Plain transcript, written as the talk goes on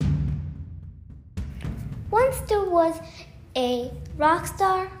Once there was a rock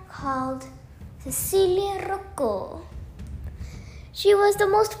star called Cecilia Rocco. She was the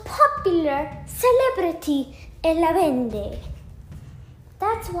most popular celebrity in La Vende.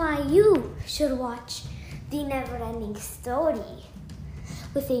 That's why you should watch The Never-Ending Story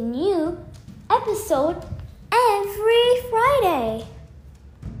with a new episode every Friday.